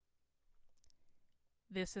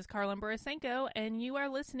This is Carlin Borisenko, and you are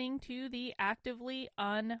listening to the Actively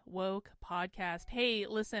Unwoke podcast. Hey,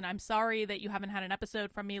 listen, I'm sorry that you haven't had an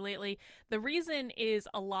episode from me lately. The reason is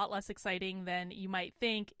a lot less exciting than you might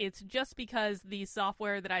think. It's just because the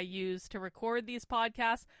software that I use to record these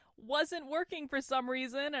podcasts wasn't working for some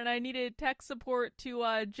reason, and I needed tech support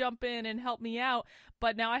to jump in and help me out.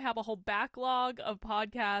 But now I have a whole backlog of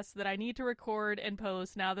podcasts that I need to record and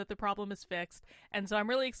post now that the problem is fixed. And so I'm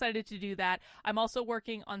really excited to do that. I'm also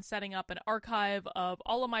working on setting up an archive of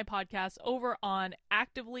all of my podcasts over on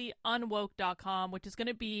activelyunwoke.com, which is going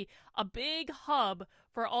to be a big hub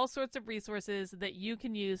for all sorts of resources that you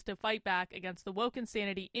can use to fight back against the woke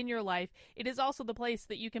insanity in your life. It is also the place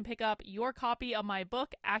that you can pick up your copy of my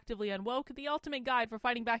book, Actively Unwoke, the ultimate guide for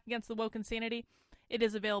fighting back against the woke insanity. It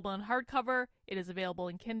is available in hardcover, it is available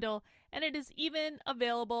in Kindle, and it is even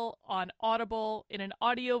available on Audible in an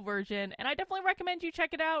audio version, and I definitely recommend you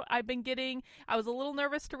check it out. I was a little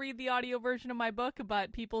nervous to read the audio version of my book,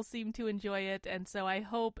 but people seem to enjoy it, and so I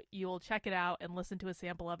hope you'll check it out and listen to a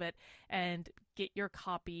sample of it and get your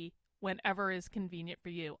copy whenever is convenient for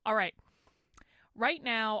you. All right. Right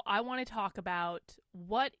now, I want to talk about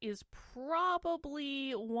what is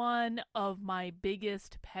probably one of my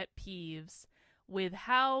biggest pet peeves with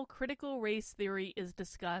how critical race theory is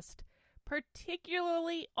discussed,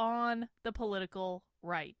 particularly on the political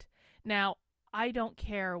right. Now, I don't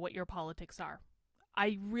care what your politics are.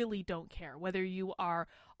 I really don't care whether you are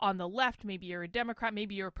on the left, maybe you're a Democrat,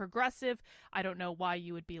 maybe you're a progressive. I don't know why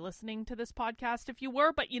you would be listening to this podcast if you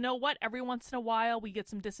were, but you know what? Every once in a while, we get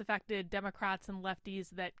some disaffected Democrats and lefties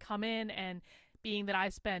that come in, and being that I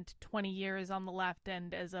spent 20 years on the left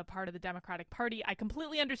and as a part of the Democratic Party, I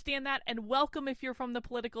completely understand that, and welcome if you're from the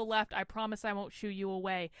political left. I promise I won't shoo you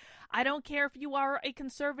away. I don't care if you are a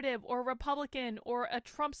conservative or a Republican or a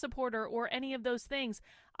Trump supporter or any of those things.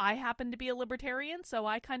 I happen to be a libertarian, so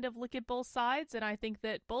I kind of look at both sides, and I think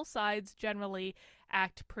that both sides generally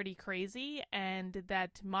act pretty crazy, and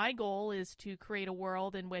that my goal is to create a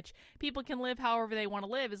world in which people can live however they want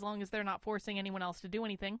to live as long as they're not forcing anyone else to do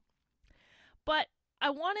anything. But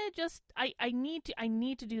I want to I need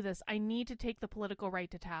to do this. I need to take the political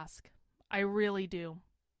right to task. I really do.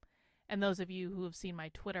 And those of you who have seen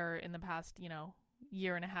my Twitter in the past,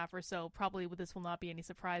 year and a half or so, probably this will not be any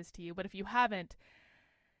surprise to you. But if you haven't,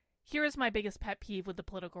 here is my biggest pet peeve with the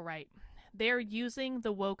political right. They're using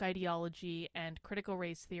the woke ideology and critical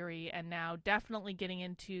race theory, and now definitely getting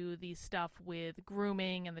into the stuff with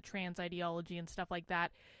grooming and the trans ideology and stuff like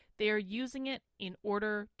that. They are using it in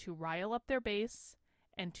order to rile up their base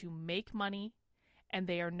and to make money, and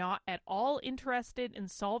they are not at all interested in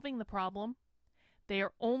solving the problem. They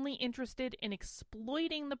are only interested in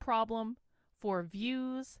exploiting the problem for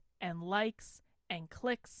views and likes and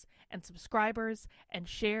clicks and subscribers and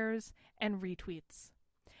shares and retweets.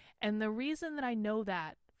 And the reason that I know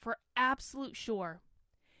that for absolute sure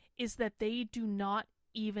is that they do not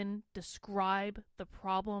even describe the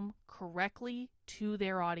problem correctly to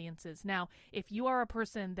their audiences. Now, if you are a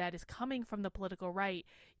person that is coming from the political right,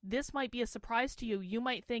 this might be a surprise to you. You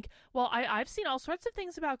might think, well, I've seen all sorts of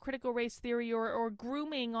things about critical race theory or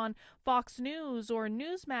grooming on Fox News or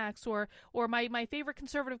Newsmax or my favorite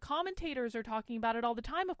conservative commentators are talking about it all the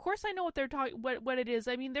time. Of course I know what they're what it is.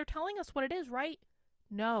 I mean, they're telling us what it is, right?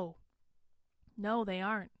 No, they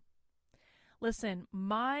aren't. Listen,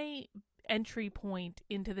 my entry point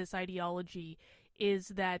into this ideology is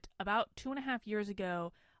that about 2.5 years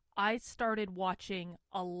ago, I started watching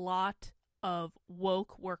a lot of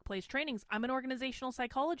woke workplace trainings. I'm an organizational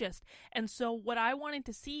psychologist. And so what I wanted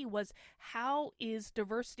to see was, how is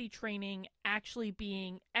diversity training actually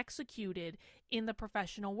being executed in the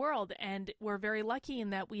professional world? And we're very lucky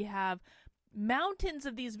in that we have mountains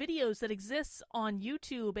of these videos that exists on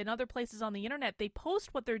YouTube and other places on the internet. They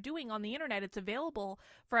post what they're doing on the internet. It's available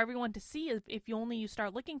for everyone to see if you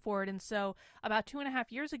start looking for it. And so about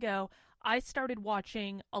 2.5 years ago, I started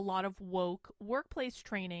watching a lot of woke workplace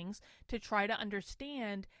trainings to try to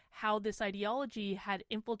understand how this ideology had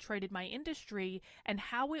infiltrated my industry and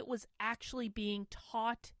how it was actually being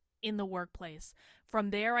taught in the workplace.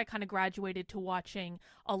 From there, I kind of graduated to watching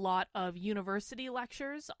a lot of university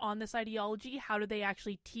lectures on this ideology. How do they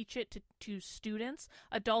actually teach it to students,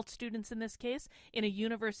 adult students in this case, in a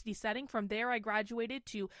university setting? From there, I graduated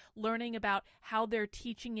to learning about how they're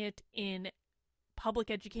teaching it in public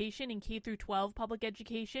education, in K through 12 public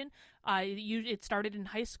education. It started in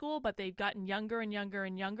high school, but they've gotten younger and younger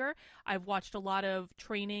and younger. I've watched a lot of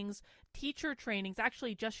trainings, teacher trainings.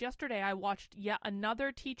 Actually, just yesterday, I watched yet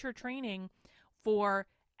another teacher training for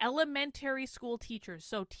elementary school teachers.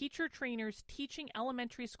 So teacher trainers teaching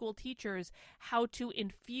elementary school teachers how to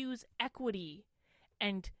infuse equity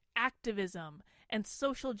and activism and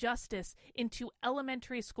social justice into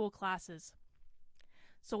elementary school classes.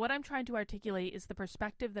 So what I'm trying to articulate is the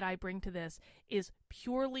perspective that I bring to this is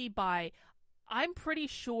purely by, I'm pretty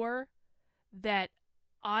sure that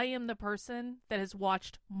I am the person that has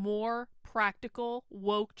watched more practical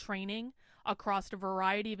woke training across a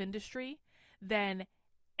variety of industry than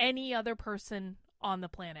any other person on the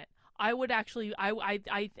planet. I would actually,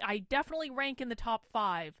 I definitely rank in the top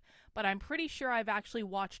 5, but I'm pretty sure I've actually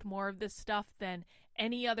watched more of this stuff than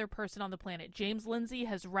any other person on the planet. James Lindsay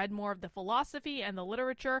has read more of the philosophy and the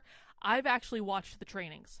literature. I've actually watched the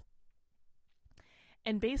trainings.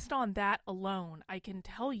 And based on that alone, I can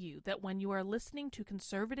tell you that when you are listening to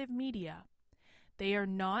conservative media, they are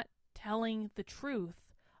not telling the truth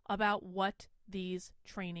about what these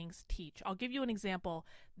trainings teach. I'll give you an example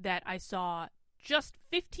that I saw just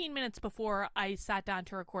 15 minutes before I sat down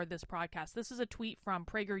to record this podcast. This is a tweet from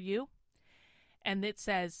PragerU, and it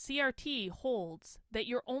says, CRT holds that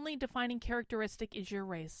your only defining characteristic is your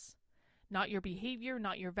race, not your behavior,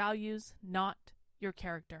 not your values, not your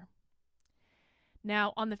character.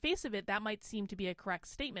 Now, on the face of it, that might seem to be a correct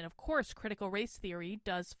statement. Of course, critical race theory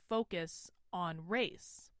does focus on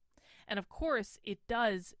race. And of course, it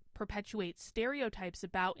does perpetuate stereotypes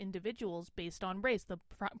about individuals based on race. The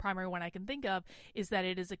primary one I can think of is that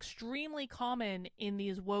it is extremely common in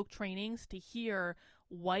these woke trainings to hear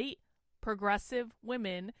white, progressive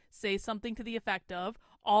women say something to the effect of,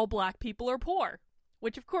 all black people are poor.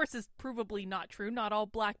 Which, of course, is provably not true. Not all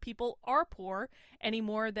black people are poor any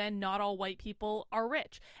more than not all white people are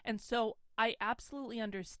rich. And so I absolutely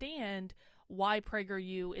understand why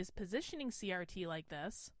PragerU is positioning CRT like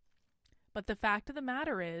this. But the fact of the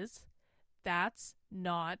matter is, that's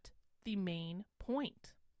not the main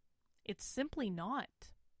point. It's simply not.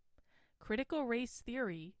 Critical race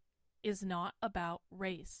theory is not about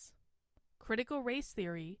race. Critical race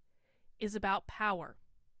theory is about power.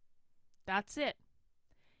 That's it.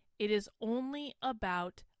 It is only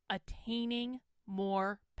about attaining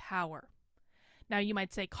more power. Now you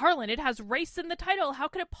might say, Carlin, it has race in the title. How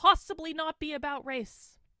could it possibly not be about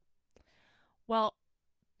race? Well,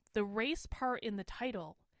 the race part in the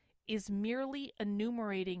title is merely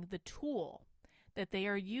enumerating the tool that they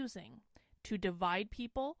are using to divide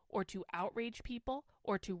people or to outrage people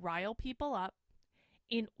or to rile people up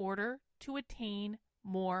in order to attain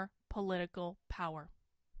more political power.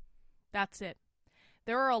 That's it.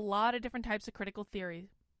 There are a lot of different types of critical theory.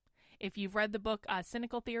 If you've read the book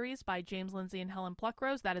Cynical Theories by James Lindsay and Helen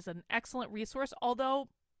Pluckrose, that is an excellent resource, although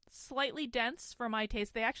slightly dense for my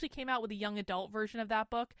taste. They actually came out with a young adult version of that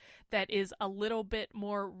book that is a little bit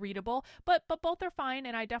more readable, but both are fine,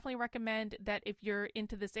 and I definitely recommend that if you're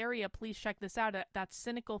into this area, please check this out. That's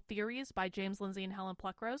Cynical Theories by James Lindsay and Helen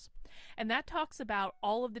Pluckrose, and that talks about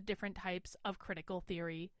all of the different types of critical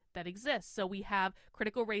theory that exists. So we have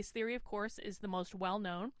critical race theory, of course, is the most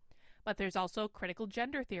well-known, but there's also critical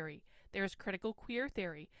gender theory. There's critical queer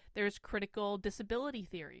theory. There's critical disability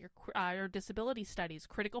theory or disability studies,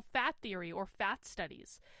 critical fat theory or fat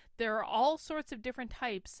studies. There are all sorts of different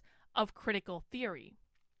types of critical theory.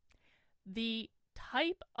 The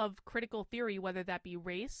type of critical theory, whether that be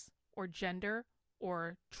race or gender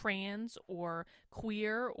or trans or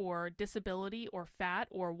queer or disability or fat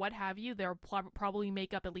or what have you, they'll probably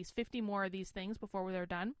make up at least 50 more of these things before they're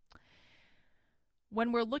done.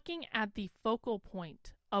 When we're looking at the focal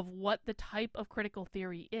point of what the type of critical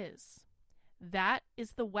theory is, that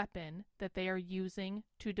is the weapon that they are using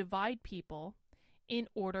to divide people in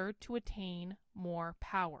order to attain more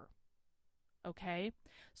power. Okay?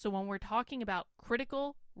 So when we're talking about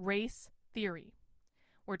critical race theory,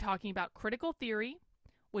 we're talking about critical theory,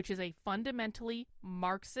 which is a fundamentally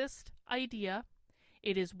Marxist idea.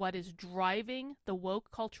 It is what is driving the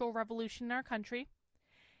woke cultural revolution in our country.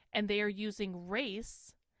 And they are using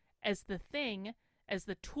race as the thing, as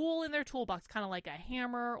the tool in their toolbox, kind of like a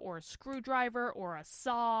hammer or a screwdriver or a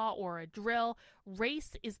saw or a drill.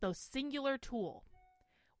 Race is the singular tool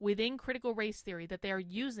within critical race theory that they are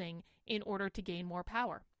using in order to gain more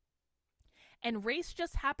power. And race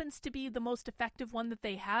just happens to be the most effective one that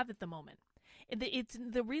they have at the moment. It's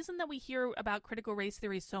the reason that we hear about critical race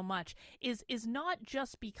theory so much is not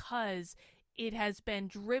just because it has been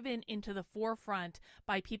driven into the forefront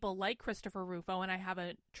by people like Christopher Rufo, and I have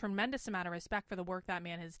a tremendous amount of respect for the work that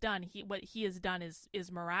man has done. What he has done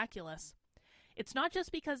is miraculous. It's not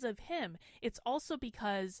just because of him. It's also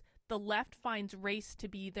because the left finds race to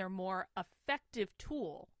be their more effective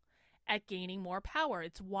tool at gaining more power.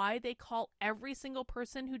 It's why they call every single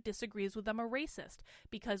person who disagrees with them a racist.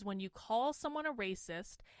 Because when you call someone a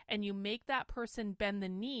racist and you make that person bend the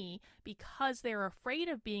knee because they're afraid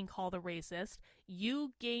of being called a racist,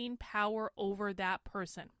 you gain power over that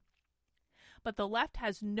person. But the left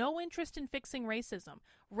has no interest in fixing racism.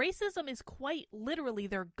 Racism is quite literally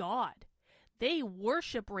their god. They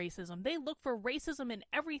worship racism. They look for racism in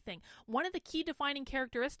everything. One of the key defining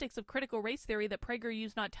characteristics of critical race theory that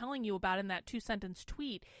PragerU's not telling you about in that 2-sentence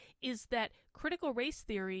tweet is that critical race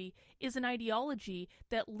theory is an ideology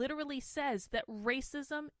that literally says that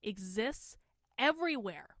racism exists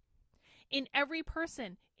everywhere, in every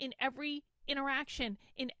person, in every interaction,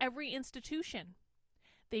 in every institution.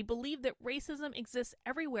 They believe that racism exists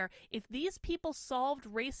everywhere. If these people solved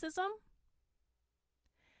racism,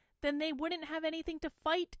 then they wouldn't have anything to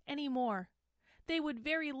fight anymore. They would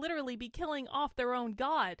very literally be killing off their own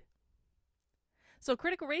god. So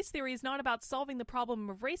critical race theory is not about solving the problem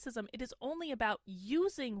of racism. It is only about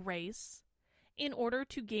using race in order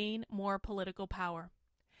to gain more political power.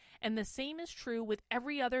 And the same is true with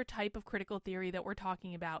every other type of critical theory that we're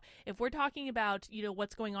talking about. If we're talking about,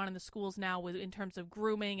 what's going on in the schools now in terms of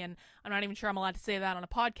grooming, and I'm not even sure I'm allowed to say that on a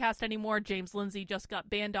podcast anymore. James Lindsay just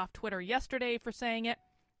got banned off Twitter yesterday for saying it.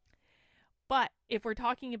 But if we're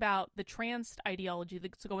talking about the trans ideology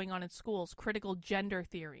that's going on in schools, critical gender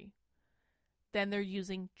theory, then they're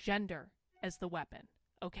using gender as the weapon,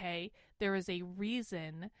 okay? There is a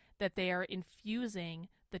reason that they are infusing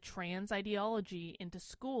the trans ideology into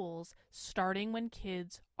schools starting when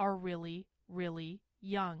kids are really, really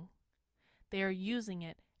young. They are using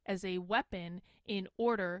it as a weapon in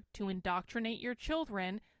order to indoctrinate your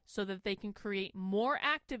children so that they can create more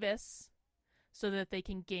activists so that they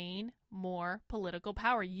can gain more political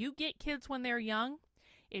power. You get kids when they're young.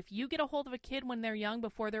 If you get a hold of a kid when they're young,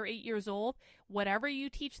 before they're 8 years old, whatever you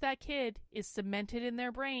teach that kid is cemented in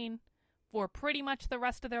their brain for pretty much the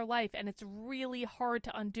rest of their life, and it's really hard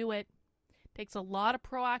to undo it. It takes a lot of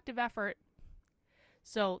proactive effort.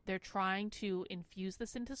 So they're trying to infuse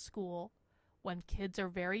this into school when kids are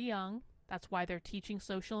very young. That's why they're teaching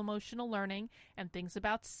social emotional learning and things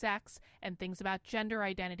about sex and things about gender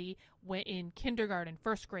identity in kindergarten,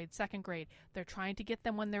 first grade, second grade. They're trying to get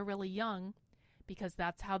them when they're really young because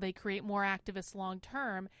that's how they create more activists long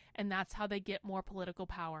term, and that's how they get more political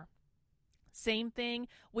power. Same thing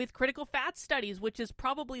with critical fat studies, which is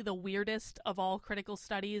probably the weirdest of all critical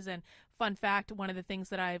studies. And fun fact, one of the things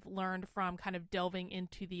that I've learned from kind of delving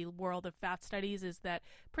into the world of fat studies is that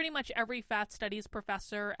pretty much every fat studies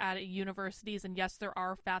professor at universities, and yes, there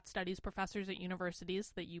are fat studies professors at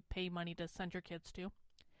universities that you pay money to send your kids to.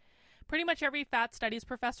 Pretty much every fat studies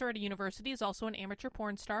professor at a university is also an amateur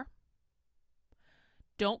porn star.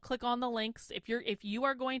 Don't click on the links. If you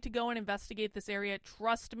are going to go and investigate this area,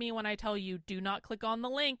 trust me when I tell you, do not click on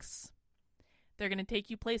the links. They're going to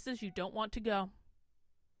take you places you don't want to go.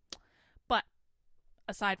 But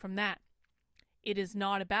aside from that, it is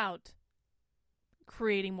not about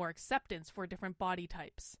creating more acceptance for different body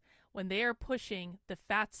types. When they are pushing the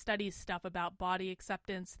fat studies stuff about body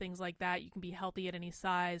acceptance, things like that, you can be healthy at any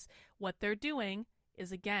size, what they're doing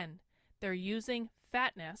is, again, they're using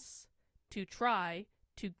fatness to try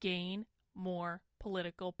to gain more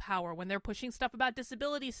political power. When they're pushing stuff about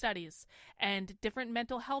disability studies and different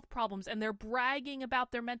mental health problems, and they're bragging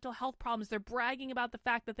about their mental health problems, they're bragging about the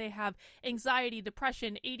fact that they have anxiety,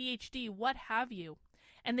 depression, ADHD, what have you.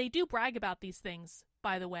 And they do brag about these things,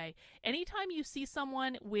 by the way. Anytime you see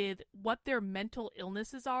someone with what their mental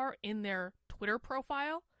illnesses are in their Twitter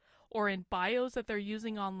profile or in bios that they're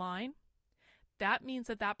using online, that means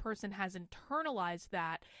that that person has internalized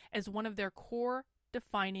that as one of their core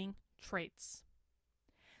defining traits.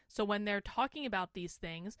 So when they're talking about these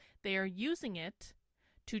things, they are using it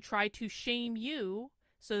to try to shame you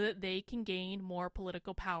so that they can gain more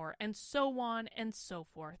political power, and so on and so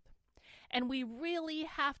forth. And we really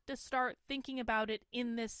have to start thinking about it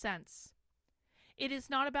in this sense. It is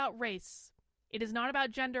not about race. It is not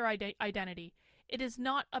about gender identity. It is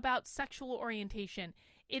not about sexual orientation.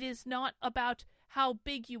 It is not about how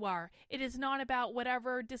big you are. It is not about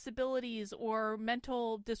whatever disabilities or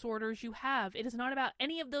mental disorders you have. It is not about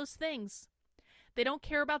any of those things. They don't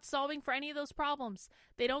care about solving for any of those problems.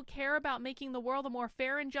 They don't care about making the world a more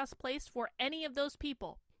fair and just place for any of those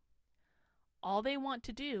people. All they want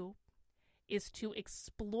to do is to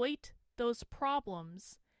exploit those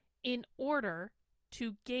problems in order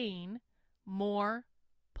to gain more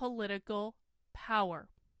political power.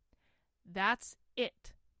 That's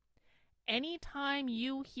it. Anytime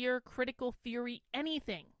you hear critical theory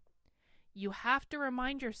anything, you have to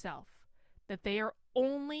remind yourself that they are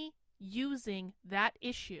only using that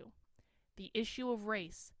issue the issue of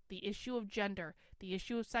race, the issue of gender, the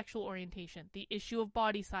issue of sexual orientation, the issue of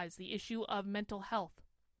body size, the issue of mental health.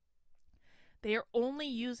 They are only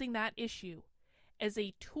using that issue as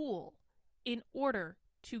a tool in order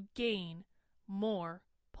to gain more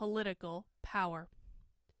political power.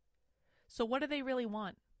 So what do they really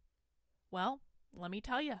want? Well, let me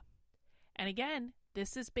tell you. And again,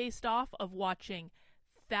 this is based off of watching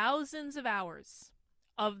thousands of hours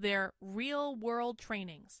of their real-world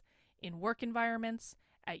trainings in work environments,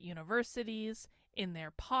 at universities, in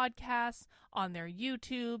their podcasts, on their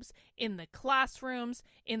YouTubes, in the classrooms,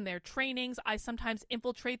 in their trainings. I sometimes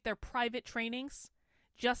infiltrate their private trainings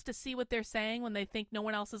just to see what they're saying when they think no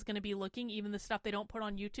one else is going to be looking, even the stuff they don't put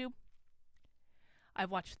on YouTube.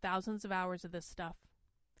 I've watched thousands of hours of this stuff.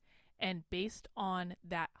 And based on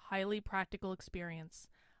that highly practical experience,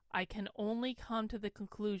 I can only come to the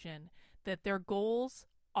conclusion that their goals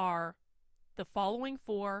are the following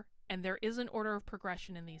four, and there is an order of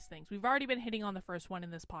progression in these things. We've already been hitting on the first one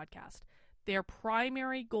in this podcast. Their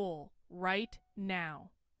primary goal right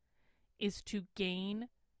now is to gain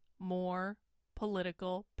more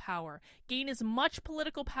political power. Gain as much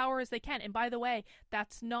political power as they can. And by the way,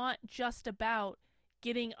 that's not just about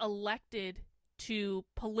getting elected to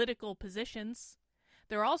political positions.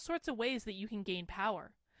 There are all sorts of ways that you can gain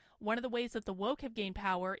power. One of the ways that the woke have gained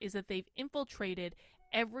power is that they've infiltrated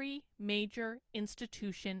every major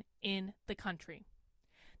institution in the country.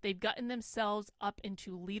 They've gotten themselves up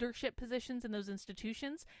into leadership positions in those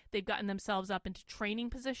institutions. They've gotten themselves up into training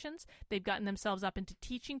positions. They've gotten themselves up into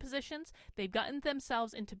teaching positions. They've gotten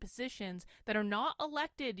themselves into positions that are not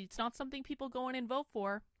elected. It's not something people go in and vote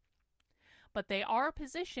for. But they are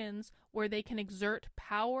positions where they can exert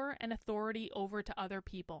power and authority over to other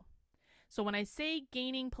people. So when I say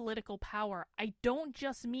gaining political power, I don't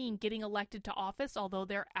just mean getting elected to office, although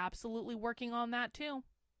they're absolutely working on that too.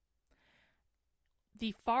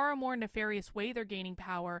 The far more nefarious way they're gaining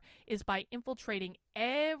power is by infiltrating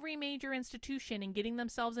every major institution and getting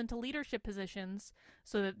themselves into leadership positions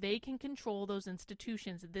so that they can control those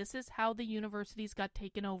institutions. This is how the universities got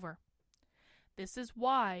taken over. This is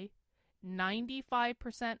why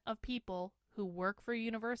 95% of people who work for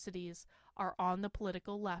universities are on the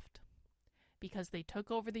political left. Because they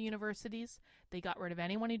took over the universities, they got rid of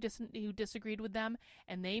anyone who disagreed with them,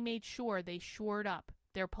 and they made sure they shored up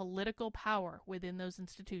their political power within those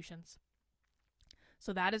institutions.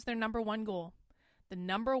 So that is their number one goal. The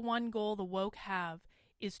number one goal the woke have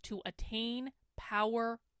is to attain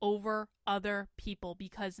power over other people,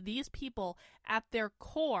 because these people at their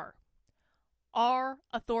core are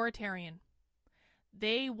authoritarian.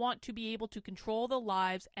 They want to be able to control the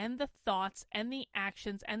lives and the thoughts and the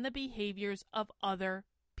actions and the behaviors of other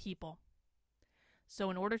people. So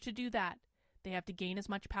in order to do that, they have to gain as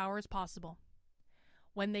much power as possible.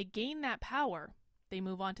 When they gain that power, they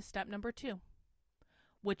move on to step number 2,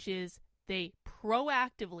 which is they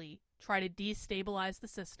proactively try to destabilize the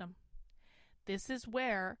system. This is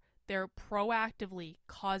where they're proactively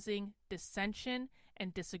causing dissension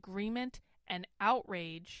and disagreement and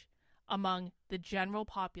outrage among the general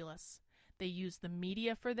populace. They use the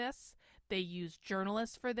media for this. They use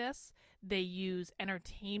journalists for this. They use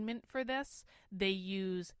entertainment for this. They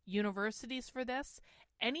use universities for this.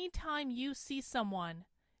 Anytime you see someone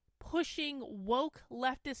pushing woke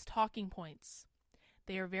leftist talking points,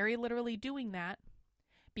 they are very literally doing that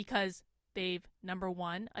because they've, number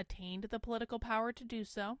one, attained the political power to do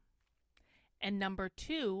so, and number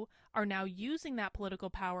 2, are now using that political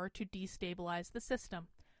power to destabilize the system.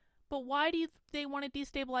 But why do they want to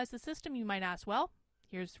destabilize the system, you might ask? Well,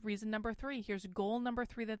 here's reason number 3. Here's goal number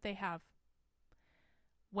 3 that they have.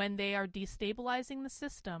 When they are destabilizing the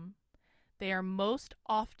system, they are most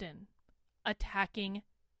often attacking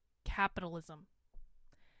capitalism.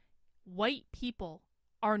 White people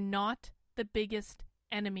are not the biggest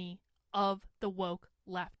enemy of the woke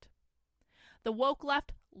left. The woke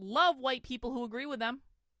left love white people who agree with them.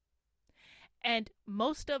 And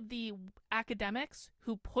most of the academics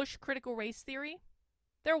who push critical race theory,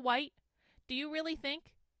 they're white. Do you really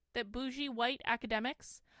think that bougie white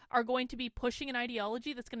academics are going to be pushing an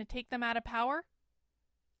ideology that's going to take them out of power?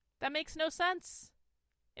 That makes no sense.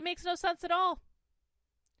 It makes no sense at all.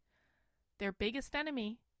 Their biggest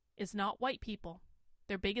enemy is not white people.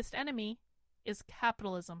 Their biggest enemy is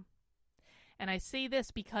capitalism. And I say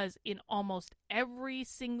this because in almost every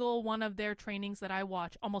single one of their trainings that I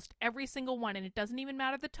watch, almost every single one, and it doesn't even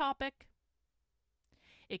matter the topic.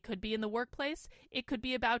 It could be in the workplace. It could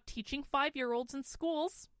be about teaching 5-year-olds in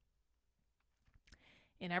schools.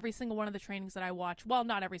 In every single one of the trainings that I watch, well,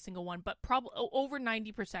 not every single one, but probably over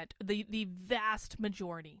 90%, the vast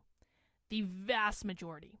majority,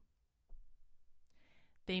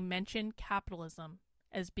 They mention capitalism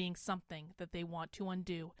as being something that they want to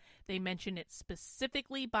undo. They mention it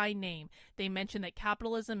specifically by name. They mention that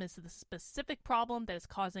capitalism is the specific problem that is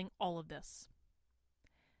causing all of this.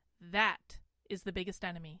 That is the biggest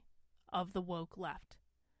enemy of the woke left.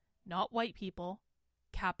 Not white people,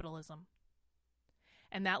 capitalism.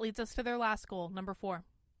 And that leads us to their last goal, number 4.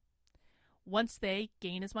 Once they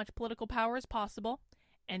gain as much political power as possible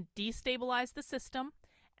and destabilize the system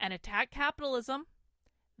and attack capitalism,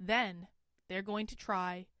 then they're going to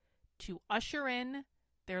try to usher in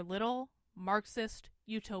their little Marxist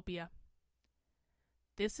utopia.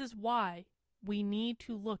 This is why we need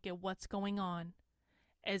to look at what's going on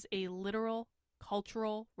as a literal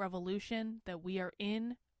cultural revolution that we are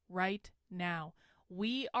in right now.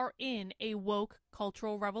 We are in a woke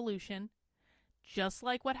cultural revolution, just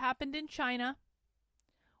like what happened in China.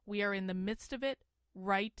 We are in the midst of it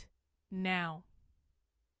right now.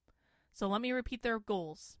 So let me repeat their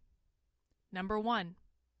goals. Number 1,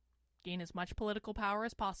 gain as much political power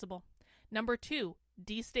as possible. Number 2,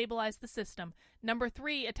 destabilize the system. Number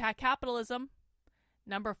 3, attack capitalism.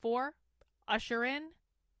 Number 4, usher in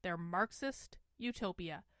their Marxist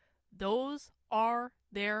utopia. Those are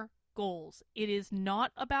their goals. It is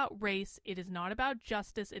not about race. It is not about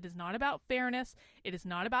justice. It is not about fairness. It is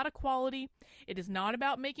not about equality. It is not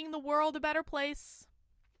about making the world a better place.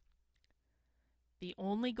 The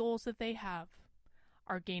only goals that they have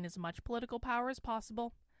are gain as much political power as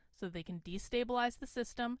possible so they can destabilize the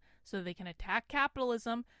system, so they can attack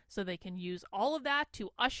capitalism, so they can use all of that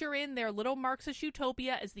to usher in their little Marxist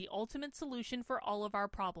utopia as the ultimate solution for all of our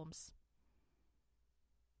problems.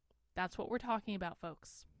 That's what we're talking about,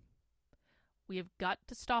 folks. We have got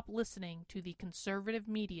to stop listening to the conservative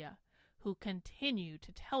media who continue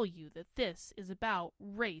to tell you that this is about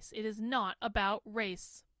race. It is not about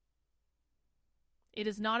race. It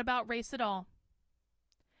is not about race at all.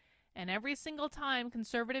 And every single time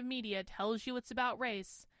conservative media tells you it's about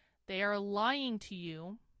race, they are lying to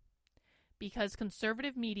you because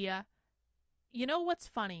conservative media, you know what's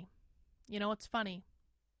funny?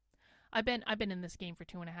 I've been in this game for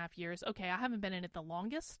 2.5 years. Okay, I haven't been in it the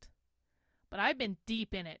longest, but I've been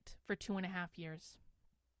deep in it for 2.5 years.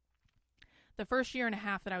 The first 1.5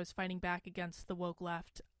 years that I was fighting back against the woke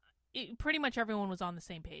left, pretty much everyone was on the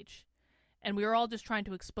same page. And we were all just trying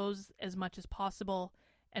to expose as much as possible,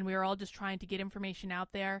 and we were all just trying to get information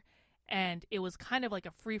out there, and it was kind of like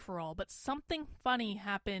a free-for-all. But something funny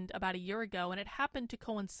happened about 1 year ago, and it happened to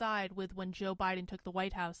coincide with when Joe Biden took the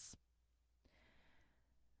White House.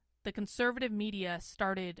 The conservative media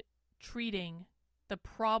started treating the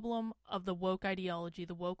problem of the woke ideology,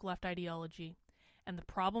 the woke left ideology, and the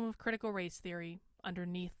problem of critical race theory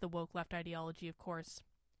underneath the woke left ideology, of course.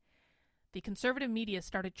 The conservative media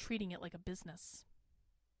started treating it like a business.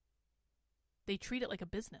 They treat it like a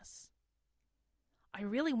business. I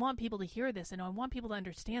really want people to hear this, and I want people to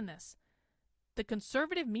understand this. The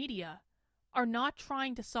conservative media are not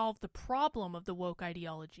trying to solve the problem of the woke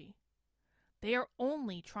ideology. They are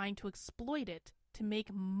only trying to exploit it to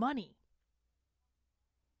make money.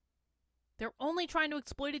 They're only trying to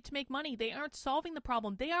exploit it to make money. They aren't solving the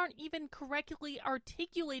problem. They aren't even correctly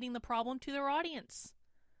articulating the problem to their audience.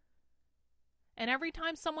 And every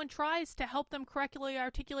time someone tries to help them correctly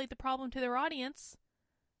articulate the problem to their audience,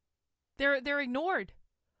 they're ignored,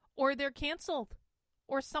 or they're canceled,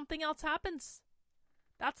 or something else happens.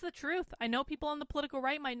 That's the truth. I know people on the political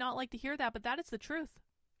right might not like to hear that, but that is the truth.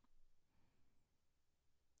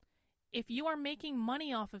 If you are making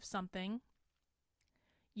money off of something,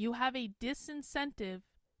 you have a disincentive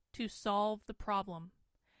to solve the problem.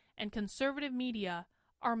 And conservative media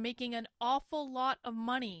are making an awful lot of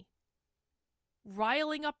money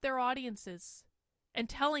riling up their audiences and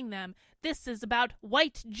telling them this is about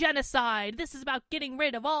white genocide. This is about getting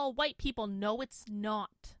rid of all white people. No, it's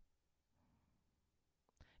not.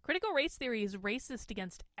 Critical race theory is racist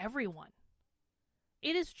against everyone.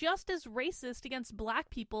 It is just as racist against black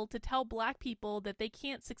people to tell black people that they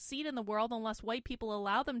can't succeed in the world unless white people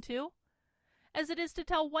allow them to, as it is to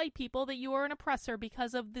tell white people that you are an oppressor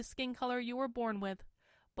because of the skin color you were born with.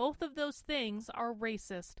 Both of those things are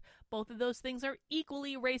racist. Both of those things are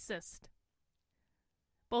equally racist.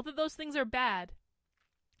 Both of those things are bad.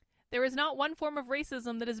 There is not one form of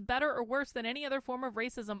racism that is better or worse than any other form of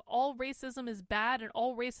racism. All racism is bad and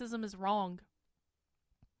all racism is wrong.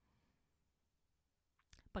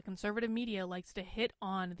 But conservative media likes to hit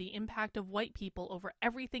on the impact of white people over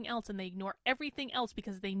everything else, and they ignore everything else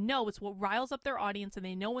because they know it's what riles up their audience, and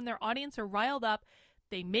they know when their audience are riled up,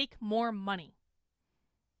 they make more money.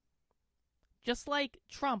 Just like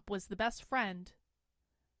Trump was the best friend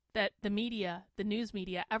that the media, the news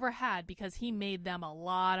media, ever had because he made them a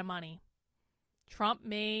lot of money. Trump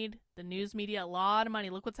made the news media a lot of money.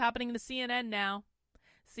 Look what's happening to CNN now.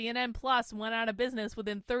 CNN Plus went out of business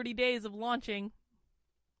within 30 days of launching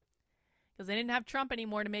because they didn't have Trump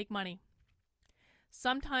anymore to make money.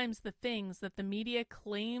 Sometimes the things that the media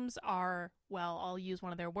claims are, well, I'll use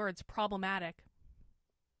one of their words, problematic.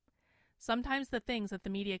 Sometimes the things that the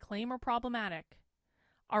media claim are problematic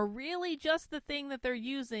are really just the thing that they're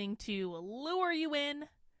using to lure you in,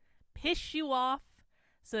 piss you off,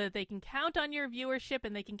 so that they can count on your viewership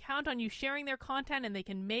and they can count on you sharing their content and they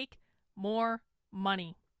can make more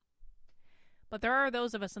money. But there are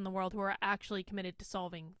those of us in the world who are actually committed to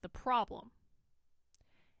solving the problem.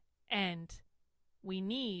 And we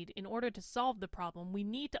need, in order to solve the problem, we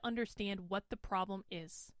need to understand what the problem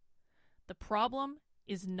is. The problem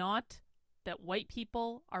is not that white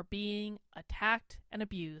people are being attacked and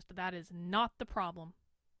abused. That is not the problem.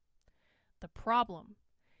 The problem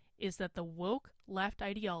is that the woke left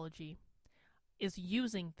ideology is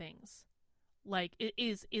using things like it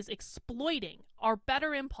is exploiting our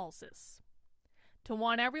better impulses to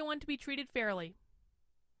want everyone to be treated fairly.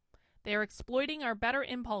 They are exploiting our better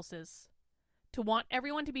impulses to want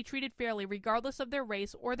everyone to be treated fairly regardless of their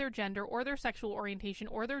race or their gender or their sexual orientation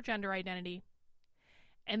or their gender identity.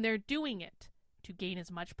 And they're doing it to gain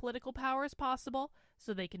as much political power as possible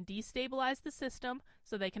so they can destabilize the system,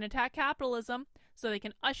 so they can attack capitalism, so they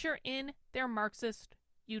can usher in their Marxist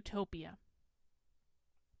utopia.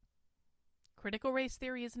 Critical race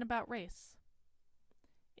theory isn't about race.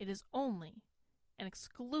 It is only and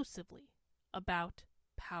exclusively about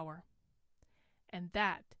power. And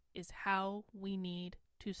that is how we need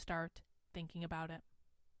to start thinking about it.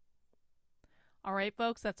 All right,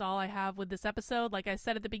 folks, that's all I have with this episode. Like I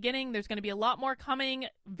said at the beginning, there's going to be a lot more coming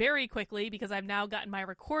very quickly because I've now gotten my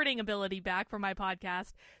recording ability back for my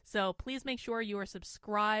podcast. So please make sure you are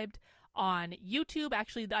subscribed on YouTube.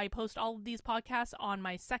 Actually, I post all of these podcasts on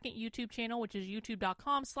my second YouTube channel, which is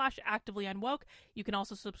youtube.com/activelyunwoke. You can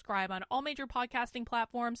also subscribe on all major podcasting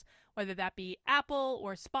platforms, whether that be Apple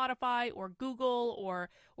or Spotify or Google or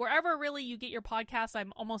wherever really you get your podcasts.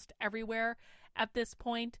 I'm almost everywhere at this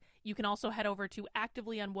point. You can also head over to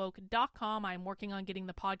activelyunwoke.com. I'm working on getting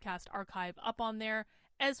the podcast archive up on there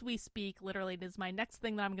as we speak. Literally, it is my next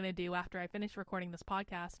thing that I'm going to do after I finish recording this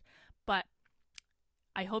podcast. But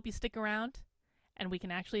I hope you stick around and we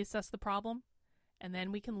can actually assess the problem and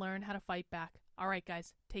then we can learn how to fight back. All right,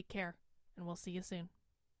 guys, take care and we'll see you soon.